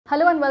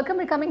Hello and welcome.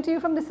 We're coming to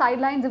you from the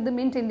sidelines of the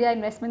Mint India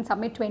Investment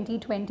Summit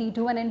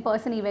 2022, an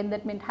in-person event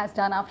that Mint has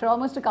done after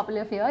almost a couple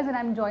of years. And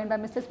I'm joined by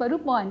Mr.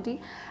 Swarup Mohanty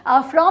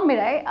from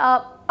Mirae,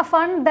 a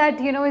fund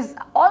that is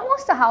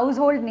almost a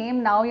household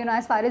name now,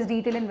 as far as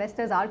retail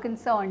investors are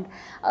concerned.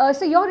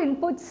 So your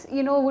inputs,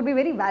 would be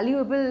very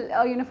valuable,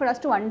 for us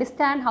to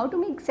understand how to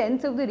make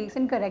sense of the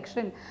recent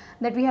correction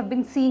that we have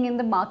been seeing in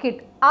the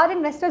market. Are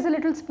investors a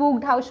little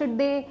spooked? How should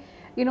they,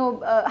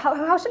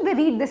 how should they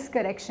read this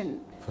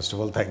correction? First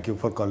of all, thank you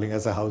for calling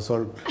us a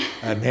household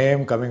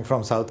name. Coming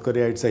from South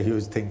Korea, it's a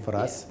huge thing for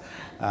us.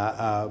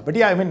 But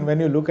yeah, I mean, when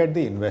you look at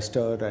the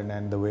investor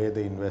and the way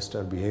the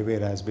investor behavior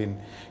has been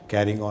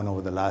carrying on over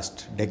the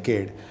last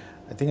decade,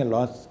 I think a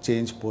lot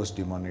changed post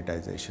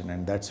demonetization,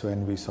 and that's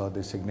when we saw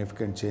the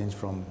significant change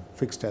from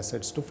fixed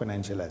assets to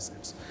financial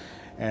assets.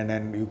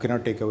 And you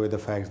cannot take away the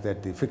fact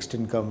that the fixed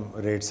income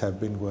rates have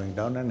been going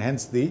down, and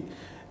hence the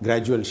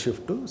gradual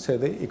shift to, say,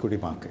 the equity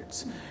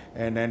markets.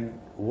 And then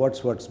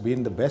what's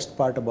been the best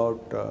part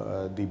about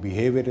the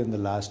behavior in the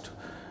last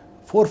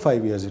 4 or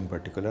 5 years in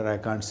particular, I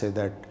can't say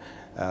that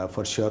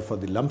for sure for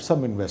the lump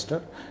sum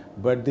investor,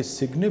 but the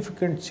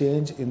significant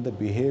change in the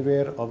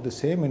behavior of the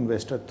same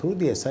investor through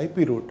the SIP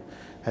route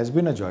has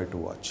been a joy to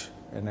watch.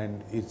 And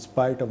then in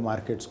spite of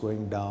markets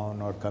going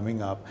down or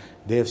coming up,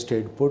 they have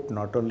stayed put.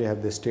 Not only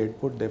have they stayed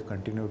put, they've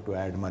continued to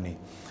add money.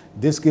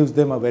 This gives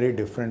them a very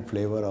different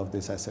flavor of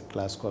this asset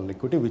class called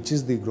equity, which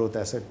is the growth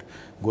asset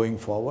going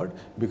forward,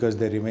 because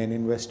they remain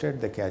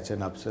invested, they catch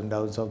an ups and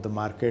downs of the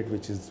market,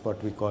 which is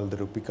what we call the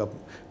rupee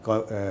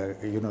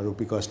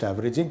cost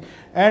averaging,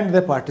 and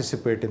they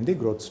participate in the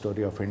growth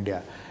story of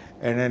India.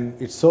 And then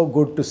it's so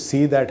good to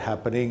see that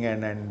happening,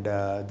 and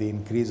the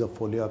increase of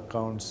folio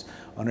accounts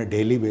on a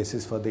daily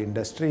basis for the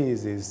industry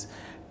is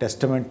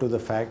testament to the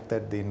fact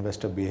that the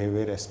investor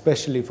behavior,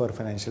 especially for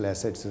financial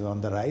assets, is on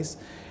the rise.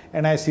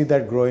 And I see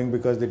that growing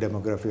because the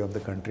demography of the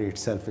country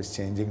itself is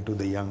changing to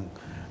the young,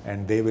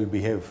 and they will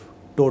behave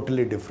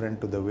totally different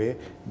to the way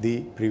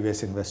the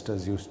previous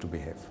investors used to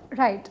behave.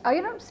 Right.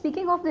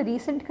 Speaking of the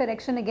recent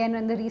correction again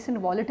and the recent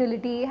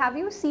volatility, have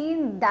you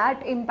seen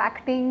that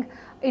impacting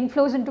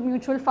inflows into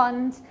mutual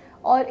funds,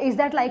 or is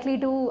that likely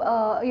to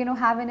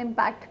have an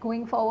impact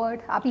going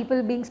forward? Are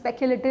people being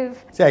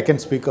speculative? See, I can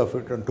speak of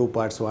it on two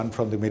parts. One,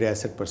 from the Mirae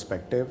Asset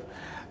perspective.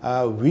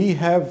 We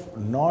have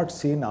not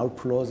seen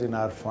outflows in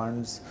our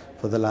funds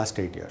for the last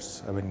 8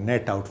 years. I mean,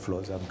 net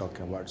outflows I'm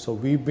talking about. So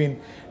we've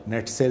been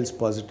net sales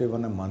positive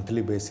on a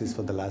monthly basis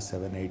for the last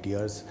 7 or 8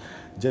 years.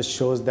 Just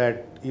shows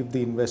that if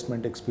the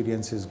investment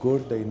experience is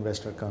good, the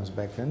investor comes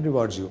back and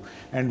rewards you.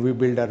 And we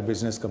build our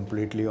business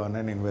completely on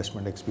an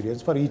investment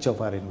experience for each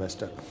of our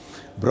investors.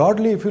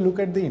 Broadly, if you look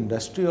at the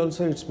industry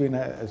also, it's been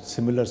a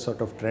similar sort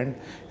of trend.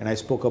 And I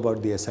spoke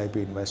about the SIP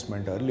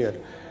investment earlier.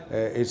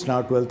 It's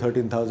now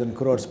 12,000-13,000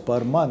 crores per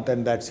month,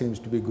 and that seems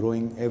to be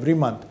growing every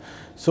month.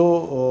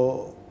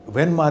 So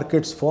when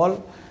markets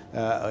fall,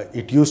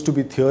 it used to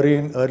be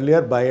theory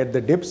earlier, buy at the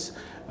dips,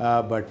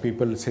 but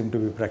people seem to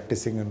be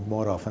practicing it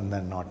more often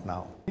than not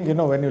now.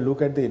 When you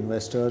look at the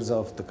investors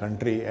of the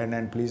country,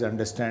 and please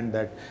understand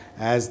that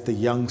as the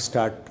young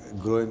start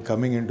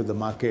coming into the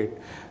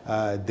market,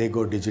 they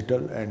go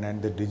digital,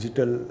 and the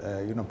digital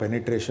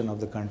penetration of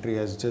the country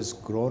has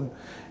just grown,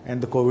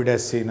 and the COVID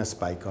has seen a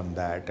spike on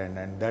that,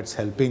 and that's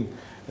helping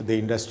the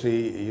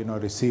industry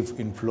receive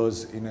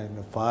inflows in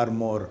a far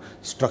more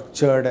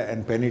structured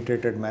and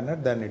penetrated manner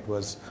than it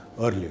was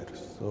earlier.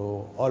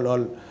 So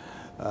all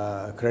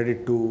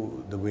credit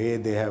to the way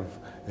they have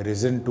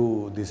risen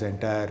to this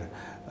entire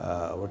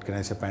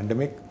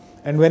pandemic.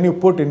 And when you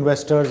put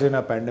investors in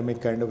a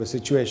pandemic kind of a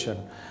situation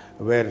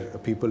where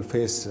people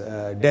face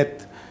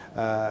death,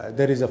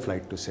 there is a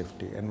flight to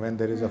safety. And when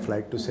there is a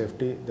flight to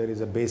safety, there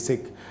is a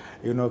basic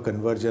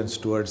convergence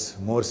towards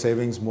more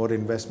savings, more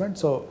investment.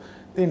 So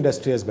the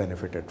industry has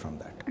benefited from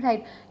that.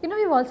 Right.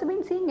 We've also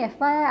been seeing FII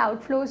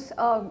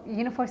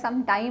outflows, for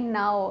some time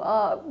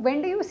now.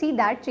 When do you see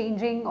that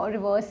changing or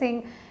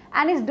reversing?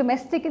 And is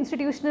domestic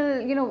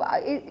institutional,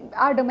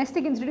 are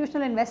domestic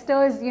institutional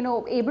investors,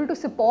 able to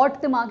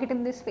support the market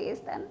in this phase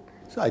then?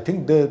 So I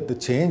think the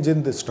change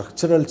in the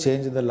structural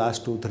change in the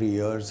last 2-3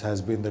 years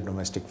has been the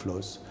domestic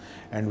flows.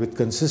 And with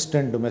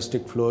consistent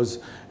domestic flows,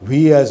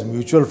 we as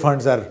mutual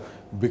funds are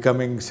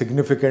becoming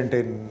significant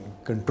in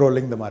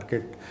controlling the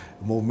market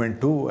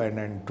movement too.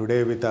 And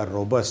today, with our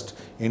robust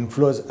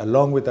inflows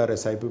along with our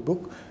SIP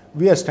book,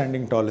 we are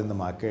standing tall in the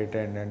market.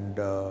 And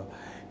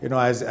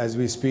as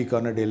we speak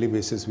on a daily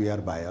basis, we are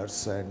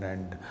buyers,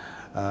 and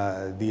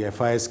the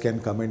FIs can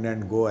come in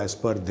and go as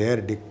per their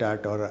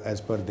diktat or as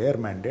per their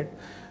mandate.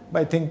 But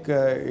I think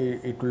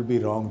it will be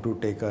wrong to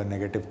take a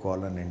negative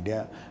call on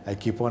India. I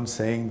keep on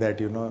saying that,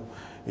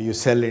 you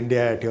sell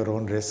India at your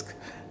own risk.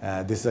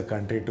 This is a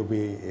country to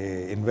be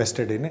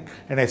invested in it.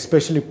 And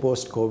especially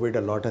post-COVID,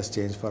 a lot has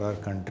changed for our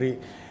country,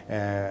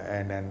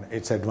 and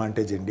it's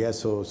advantage India.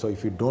 So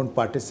if you don't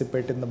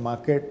participate in the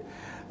market,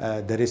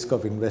 the risk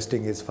of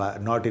investing is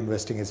not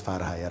investing is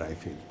far higher, I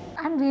feel.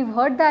 And we've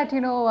heard that,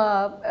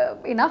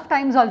 enough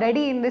times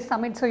already in this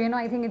summit. So,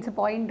 I think it's a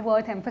point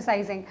worth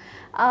emphasizing.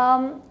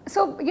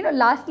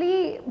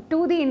 Lastly,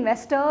 to the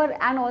investor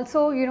and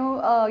also,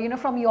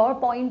 from your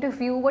point of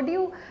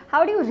view,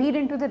 how do you read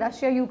into the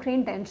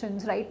Russia-Ukraine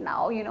tensions right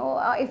now?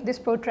 If this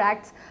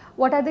protracts,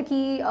 what are the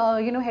key,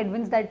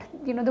 headwinds that,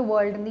 the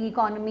world and the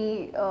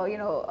economy,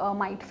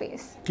 might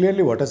face?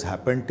 Clearly, what has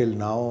happened till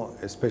now,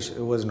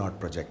 especially, was not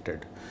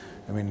projected.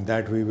 I mean,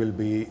 that we will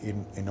be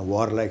in a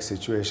war-like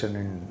situation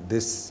in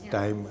this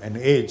time and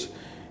age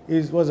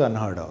was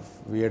unheard of.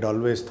 We had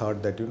always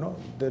thought that,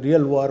 the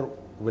real war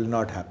will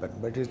not happen,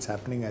 but it's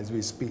happening as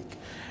we speak.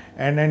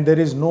 And there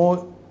is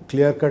no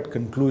clear-cut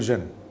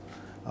conclusion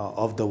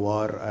of the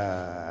war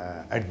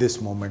at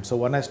this moment. So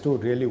one has to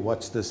really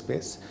watch the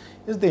space.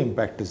 Yes, the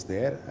impact is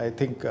there. I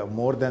think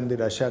more than the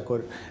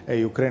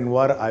Russia-Ukraine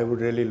war, I would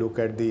really look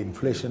at the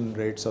inflation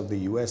rates of the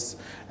US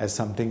as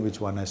something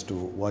which one has to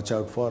watch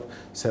out for.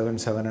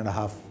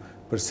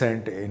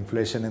 7.5%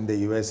 inflation in the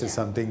US is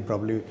something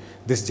probably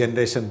this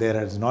generation there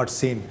has not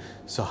seen.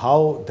 So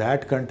how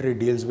that country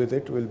deals with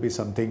it will be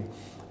something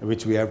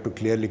which we have to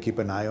clearly keep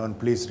an eye on.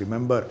 Please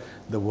remember,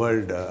 the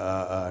world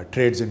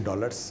trades in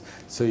dollars,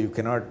 so you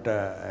cannot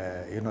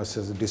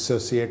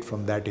dissociate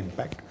from that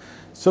impact.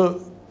 So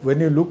when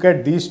you look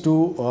at these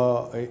two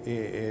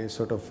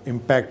sort of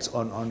impacts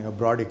on your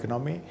broad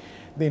economy,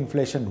 the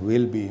inflation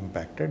will be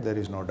impacted. There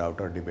is no doubt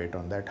or debate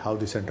on that. How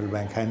the central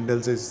bank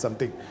handles is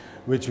something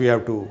which we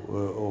have to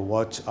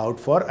watch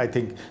out for. I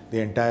think the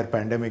entire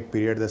pandemic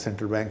period, the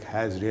central bank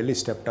has really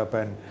stepped up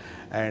and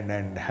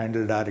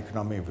handled our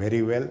economy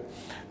very well.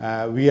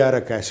 We are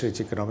a cash-rich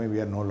economy. We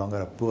are no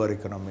longer a poor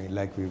economy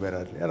like we were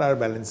earlier. Our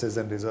balances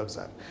and reserves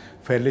are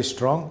fairly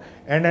strong,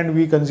 and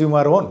we consume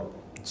our own.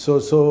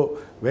 So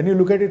when you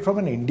look at it from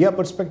an India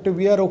perspective,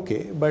 we are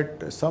okay,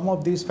 but some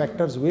of these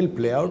factors will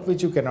play out,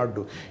 which you cannot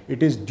do.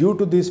 It is due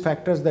to these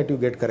factors that you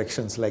get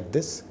corrections like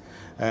this.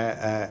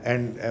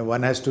 And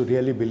one has to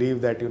really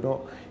believe that,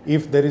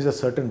 if there is a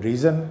certain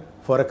reason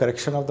for a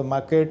correction of the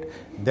market,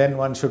 then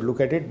one should look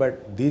at it.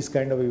 But these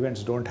kind of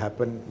events don't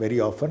happen very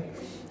often.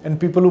 And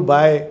people who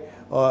buy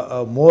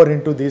more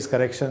into these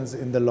corrections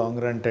in the long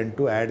run tend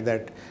to add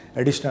that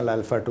additional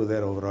alpha to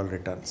their overall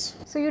returns.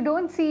 So you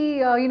don't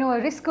see,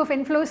 a risk of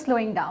inflows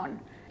slowing down?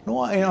 No,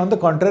 on the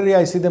contrary,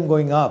 I see them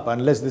going up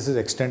unless this is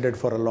extended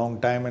for a long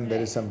time and there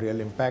is some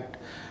real impact.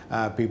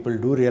 People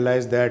do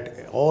realize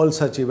that all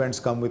such events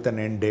come with an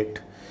end date,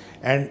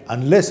 and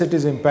unless it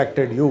is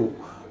impacted you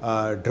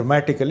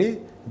dramatically,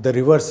 the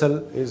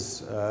reversal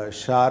is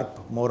sharp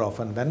more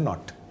often than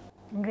not.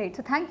 Great.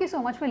 So thank you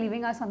so much for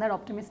leaving us on that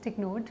optimistic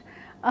note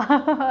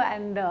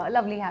and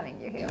lovely having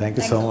you here. Thank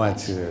you so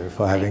much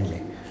for having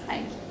me.